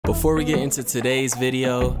Before we get into today's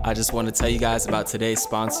video, I just want to tell you guys about today's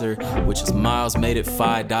sponsor, which is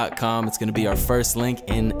milesmadeitfi.com. It's going to be our first link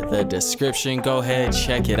in the description. Go ahead,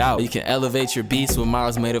 check it out. You can elevate your beats with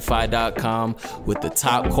milesmadeitfi.com with the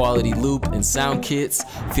top quality loop and sound kits.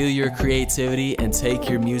 Feel your creativity and take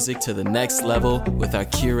your music to the next level with our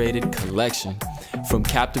curated collection. From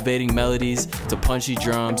captivating melodies to punchy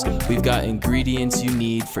drums, we've got ingredients you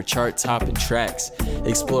need for chart-topping tracks.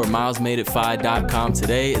 Explore milesmadeitfi.com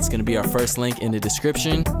today. It's going to be our first link in the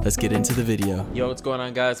description. Let's get into the video. Yo, what's going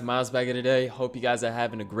on, guys? Miles back here today. Hope you guys are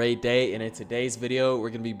having a great day. And in today's video, we're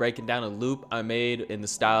going to be breaking down a loop I made in the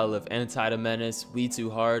style of ANTI Da MENACE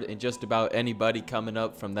WEE2HARD and just about anybody coming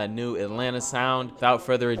up from that new Atlanta sound. Without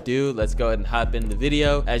further ado, let's go ahead and hop in the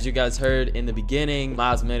video. As you guys heard in the beginning,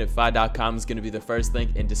 milesmadeitfi.com is going to be the first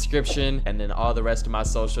link in description, and then all the rest of my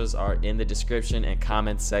socials are in the description and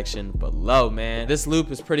comment section below. Man, this loop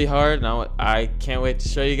is pretty hard and I can't wait to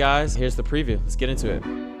show you guys. Here's the preview. Let's get into it.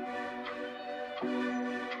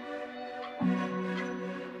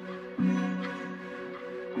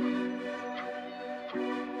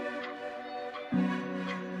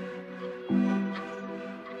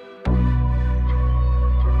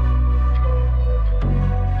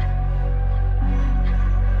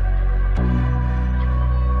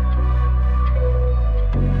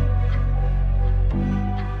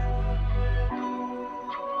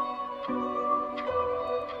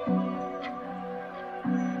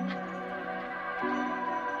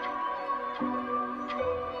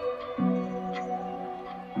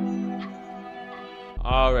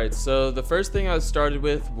 Alright, so the first thing I started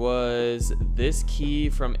with was this key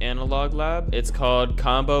from Analog Lab. It's called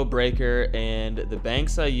Combo Breaker, and the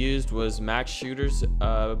banks I used was Max Shooter's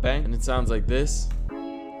bank, and it sounds like this.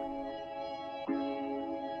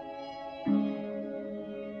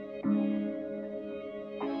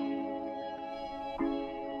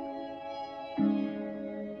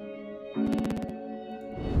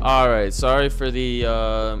 Alright, sorry for the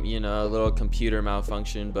little computer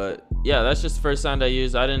malfunction, but yeah, that's just the first sound I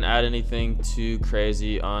used. I didn't add anything too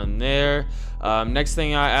crazy on there. Next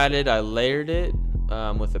thing I added, I layered it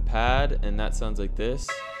with a pad, and that sounds like this.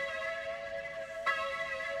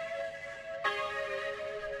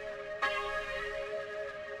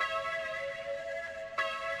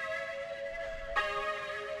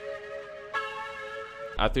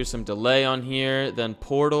 I threw some delay on here, then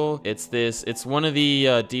portal. It's one of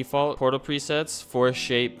the default portal presets for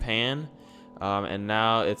shape pan, and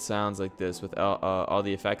now it sounds like this with all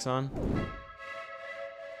the effects on.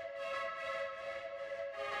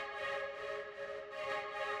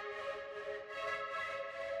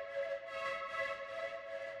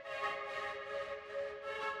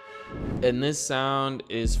 And this sound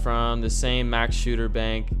is from the same Max Shooter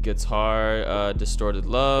bank guitar, Distorted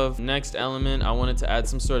Love. Next element, I wanted to add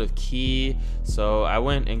some sort of key, so I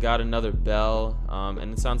went and got another bell,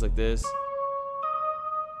 and it sounds like this.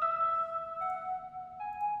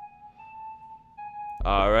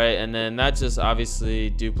 Alright, and then that just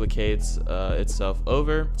obviously duplicates itself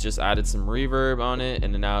over. Just added some reverb on it,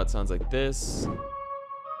 and then now it sounds like this.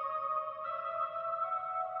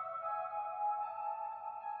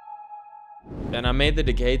 And I made the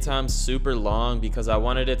decay time super long because I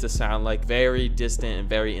wanted it to sound like very distant and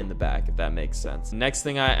very in the back, if that makes sense. Next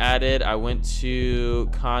thing I added, I went to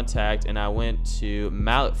Contact and I went to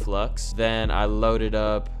Mallet Flux. Then I loaded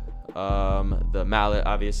up the mallet,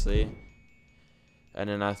 obviously. And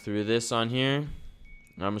then I threw this on here. And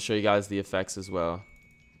I'm gonna show you guys the effects as well.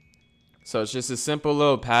 So it's just a simple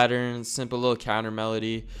little pattern, simple little counter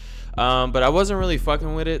melody. But I wasn't really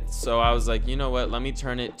fucking with it, so I was like, you know what, let me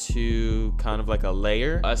turn it to kind of like a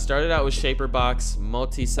layer. I started out with Shaper Box,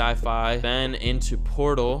 Multi Sci-Fi, then into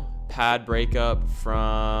Portal, Pad Breakup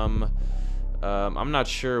from, I'm not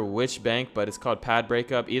sure which bank, but it's called Pad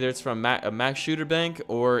Breakup. Either it's from a Max Shooter bank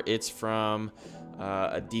or it's from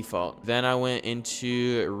a default. Then I went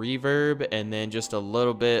into reverb and then just a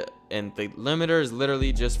little bit, and the limiter is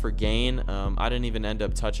literally just for gain. I didn't even end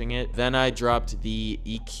up touching it. Then I dropped the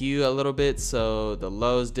EQ a little bit so the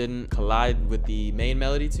lows didn't collide with the main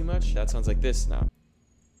melody too much. That sounds like this now.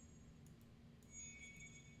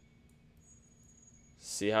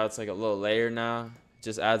 See how it's like a little layer now?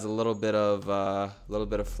 Just adds a little bit of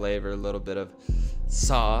flavor, a little bit of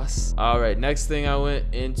sauce. All right, next thing I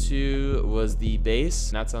went into was the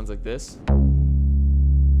bass. And that sounds like this.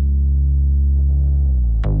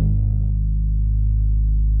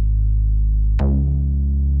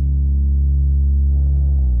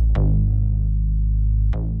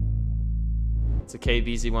 It's a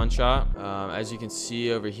KBZ one shot. As you can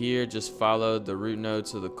see over here, just followed the root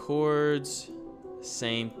notes of the chords.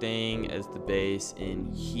 same thing as the bass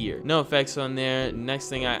in here. No effects on there. Next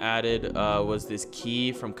thing I added was this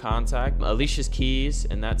key from Contact, Alicia's keys,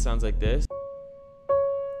 and that sounds like this.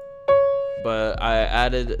 But I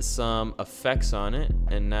added some effects on it,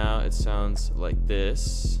 and now it sounds like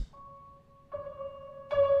this.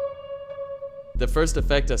 The first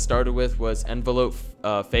effect I started with was Envelope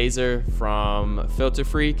Phaser from Filter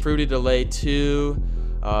Freak. Fruity Delay 2,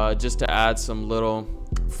 just to add some little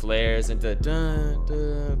flares into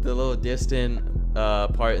the little distant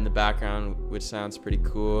part in the background, which sounds pretty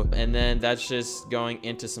cool. And then that's just going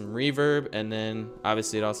into some reverb, and then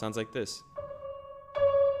obviously it all sounds like this.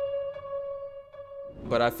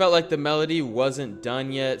 But I felt like the melody wasn't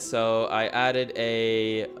done yet, so I added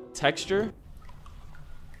a texture.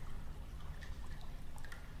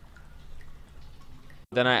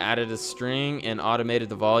 Then I added a string and automated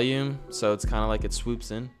the volume, so it's kind of like it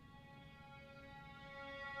swoops in.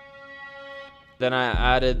 Then I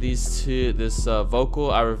added this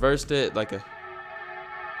vocal. I reversed it like a,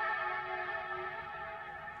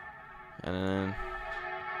 and then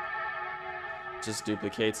just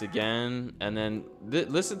duplicates again, and then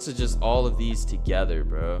listen to just all of these together,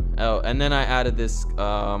 bro. Oh, and then I added this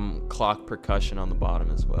clock percussion on the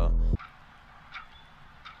bottom as well.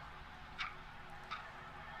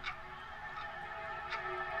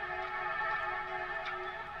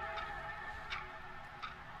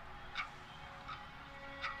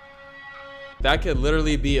 That could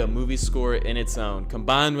literally be a movie score in its own.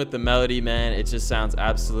 Combined with the melody, man, it just sounds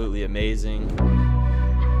absolutely amazing.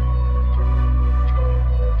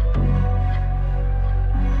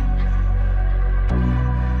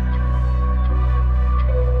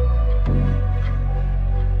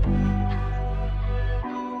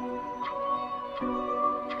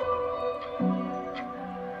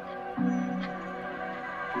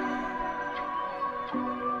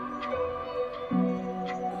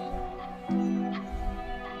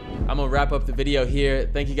 I'm gonna wrap up the video here.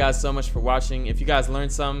 Thank you guys so much for watching. If you guys learned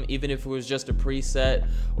something, even if it was just a preset,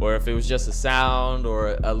 or if it was just a sound,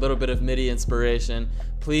 or a little bit of MIDI inspiration,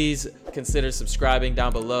 please consider subscribing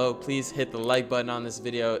down below. Please hit the like button on this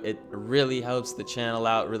video. It really helps the channel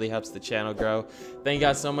out, really helps the channel grow. Thank you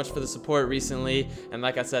guys so much for the support recently. And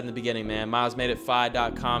like I said in the beginning, man,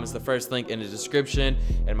 milesmadeitfy.com is the first link in the description,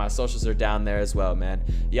 and my socials are down there as well, man.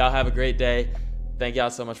 Y'all have a great day. Thank y'all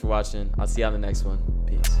so much for watching. I'll see you on the next one.